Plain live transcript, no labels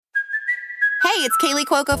Hey, it's Kaylee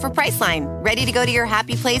Cuoco for Priceline. Ready to go to your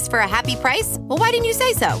happy place for a happy price? Well, why didn't you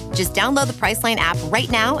say so? Just download the Priceline app right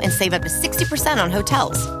now and save up to 60% on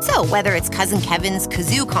hotels. So whether it's Cousin Kevin's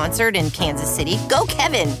Kazoo Concert in Kansas City, go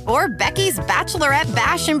Kevin, or Becky's Bachelorette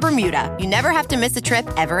Bash in Bermuda, you never have to miss a trip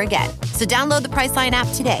ever again. So download the Priceline app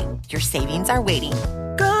today. Your savings are waiting.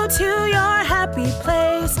 Go to your happy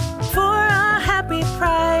place for a happy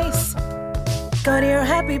price. Go to your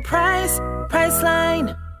happy price,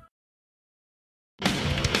 Priceline.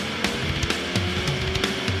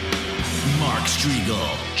 Mark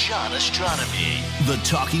Strigl, John Astronomy, the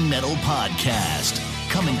Talking Metal Podcast,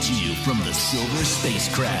 coming to you from the Silver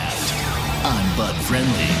Spacecraft. I'm Bud Friendly,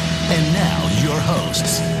 and now your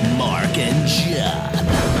hosts, Mark and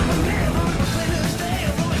John.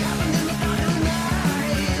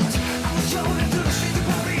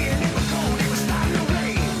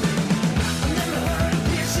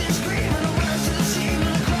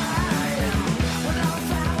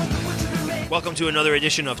 Welcome to another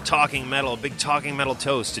edition of Talking Metal. A big Talking Metal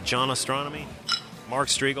toast to John Astronomy, Mark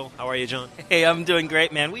Strigl. How are you, John? Hey, I'm doing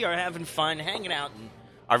great, man. We are having fun hanging out in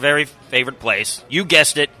our very favorite place. You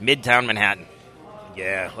guessed it, Midtown Manhattan.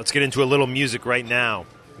 Yeah, let's get into a little music right now.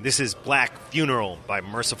 This is Black Funeral by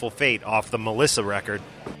Merciful Fate off the Melissa record.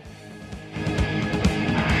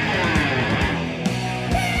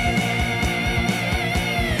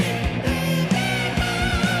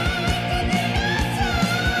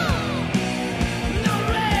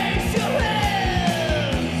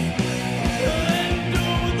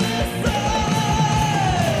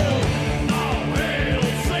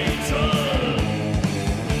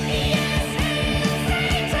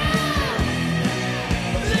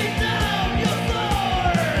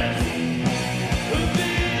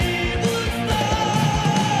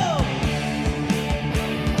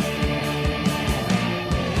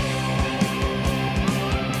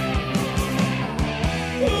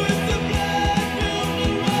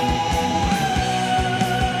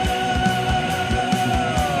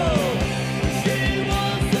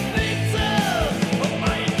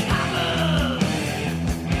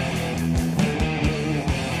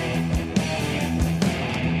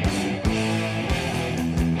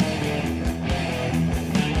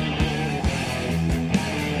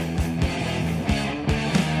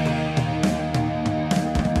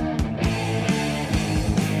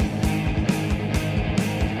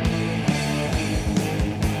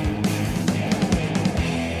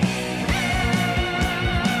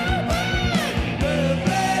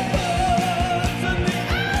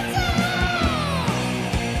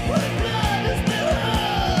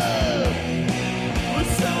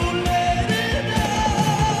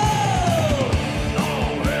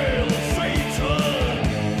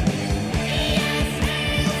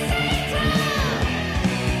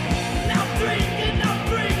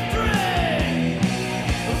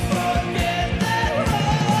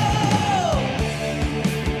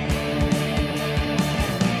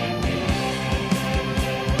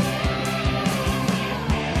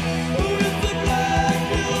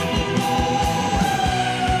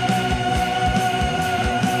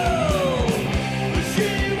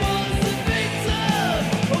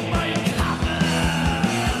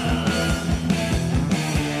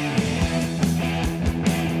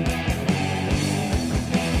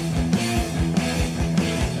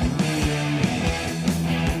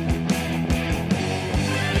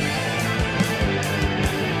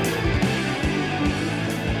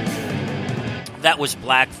 That was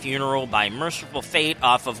Black Funeral by Merciful Fate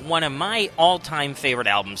off of one of my all-time favorite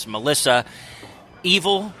albums, Melissa.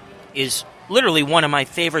 Evil is literally one of my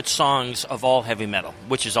favorite songs of all heavy metal,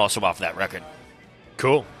 which is also off that record.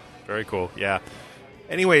 Cool. Very cool, yeah.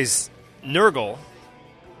 Anyways, Nurgle,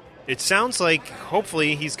 it sounds like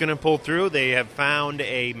hopefully he's going to pull through. They have found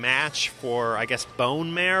a match for, I guess,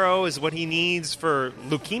 bone marrow is what he needs for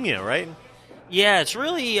leukemia, right? Yeah, it's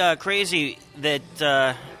really crazy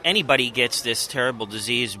that anybody gets this terrible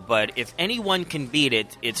disease, but if anyone can beat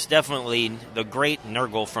it, it's definitely the great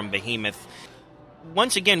Nurgle from Behemoth.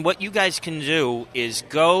 Once again, what you guys can do is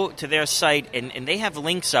go to their site, and they have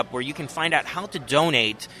links up where you can find out how to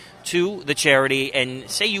donate to the charity, and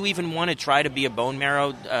say you even want to try to be a bone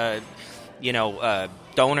marrow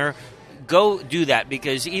donor. Go do that,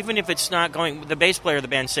 because even if it's not going, the bass player of the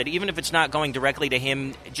band said, even if it's not going directly to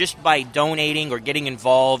him, just by donating or getting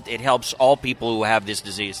involved, it helps all people who have this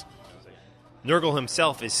disease. Nurgle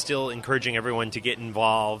himself is still encouraging everyone to get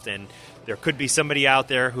involved, and there could be somebody out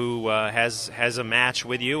there who has a match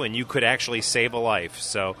with you, and you could actually save a life.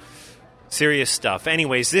 So, serious stuff.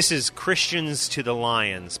 Anyways, this is Christians to the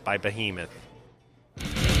Lions by Behemoth.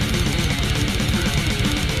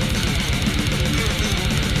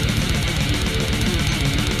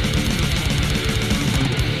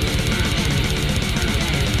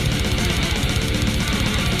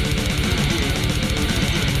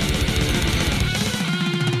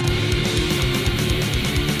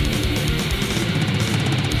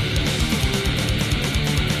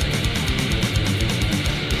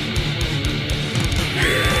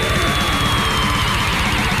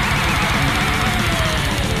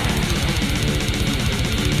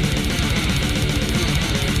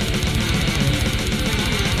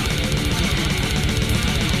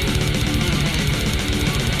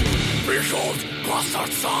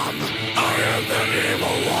 bastard son. I am the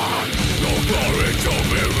evil one. No glory to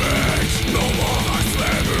be reached. No more than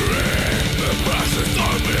slavery. The passions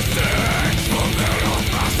are missing. From there on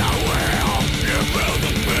past I will. You build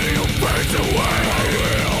the me, you fade away. I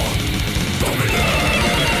will dominate.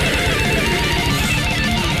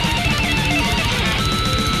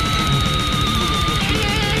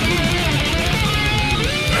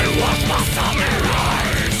 And watch my samurai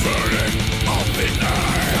burning of the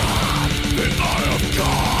earth. The eye of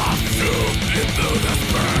God zoomed into the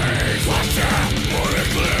space. Watch it for a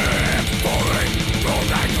eclipse falling from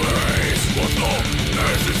that grace. Was no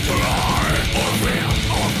nation's cry or will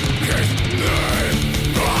of his name.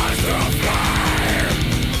 Rise the flame.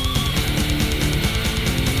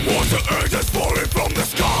 Was the angels falling from the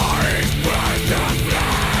sky. Rise the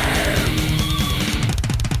flame.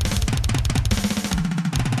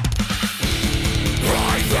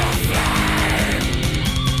 Rise the flame.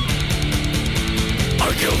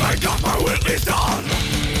 Until I got my will is done.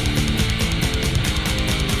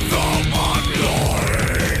 The unlord.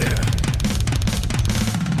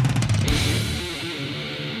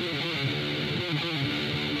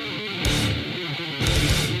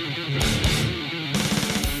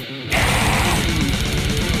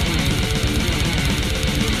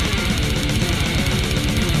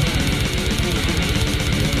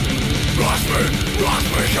 Rush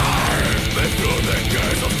me high, through the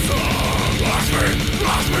gates of sun. Rush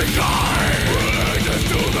me high, where angels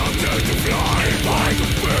do not dare to fly. By the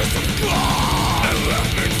face of God, and let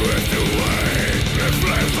me drift away. The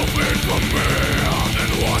flames of it from me,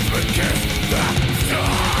 and watch me kiss the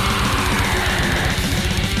sky.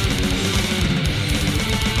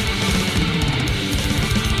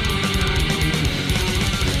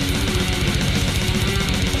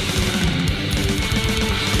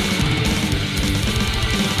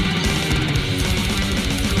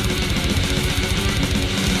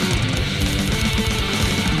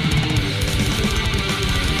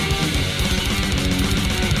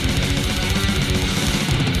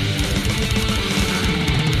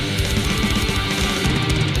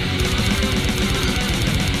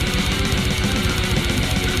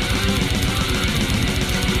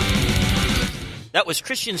 That was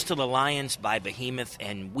Christians to the Lions by Behemoth,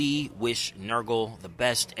 and we wish Nurgle the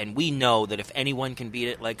best, and we know that if anyone can beat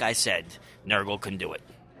it, like I said, Nurgle can do it.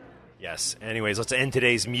 Yes. Anyways, let's end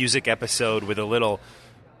today's music episode with a little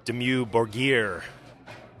Dimmu Borgir,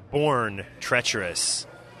 Born Treacherous,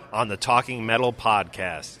 on the Talking Metal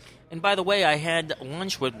podcast. And by the way, I had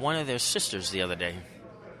lunch with one of their sisters the other day.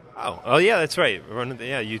 Oh, yeah, that's right.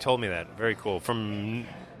 Yeah, you told me that. Very cool. From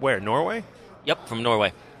where, Norway? Yep, from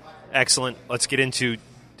Norway. Excellent. Let's get into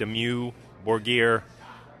Dimmu Borgir,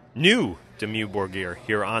 new Dimmu Borgir,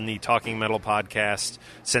 here on the Talking Metal podcast.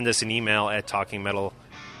 Send us an email at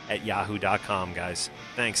talkingmetal@yahoo.com, guys.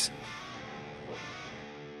 Thanks.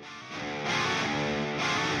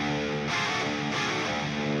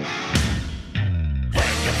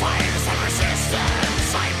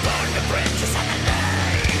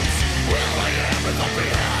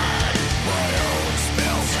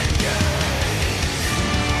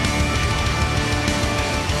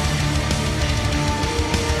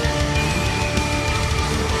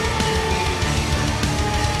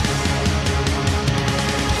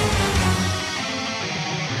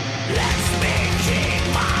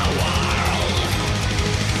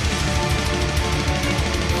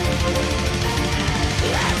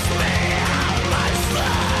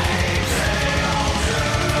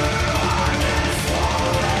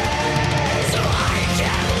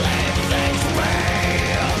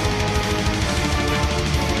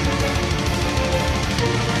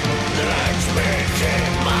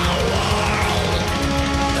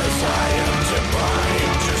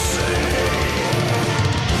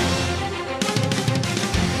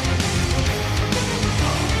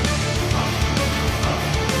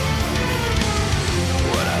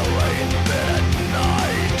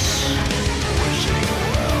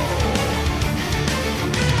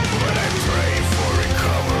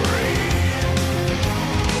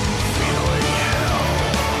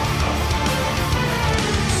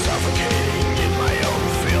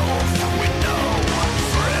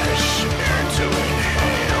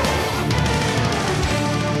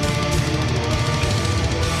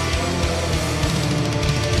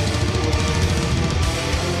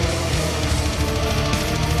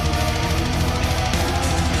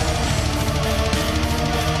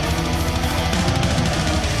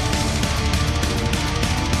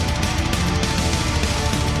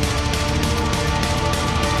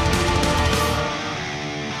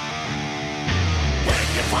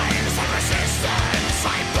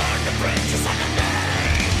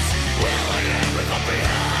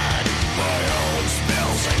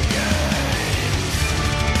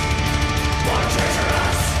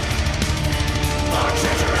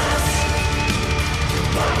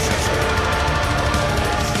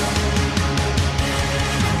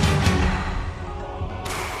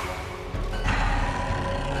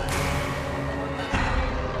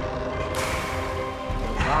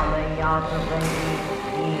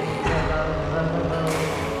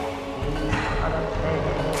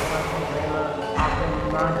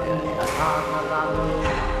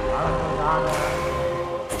 Thank you.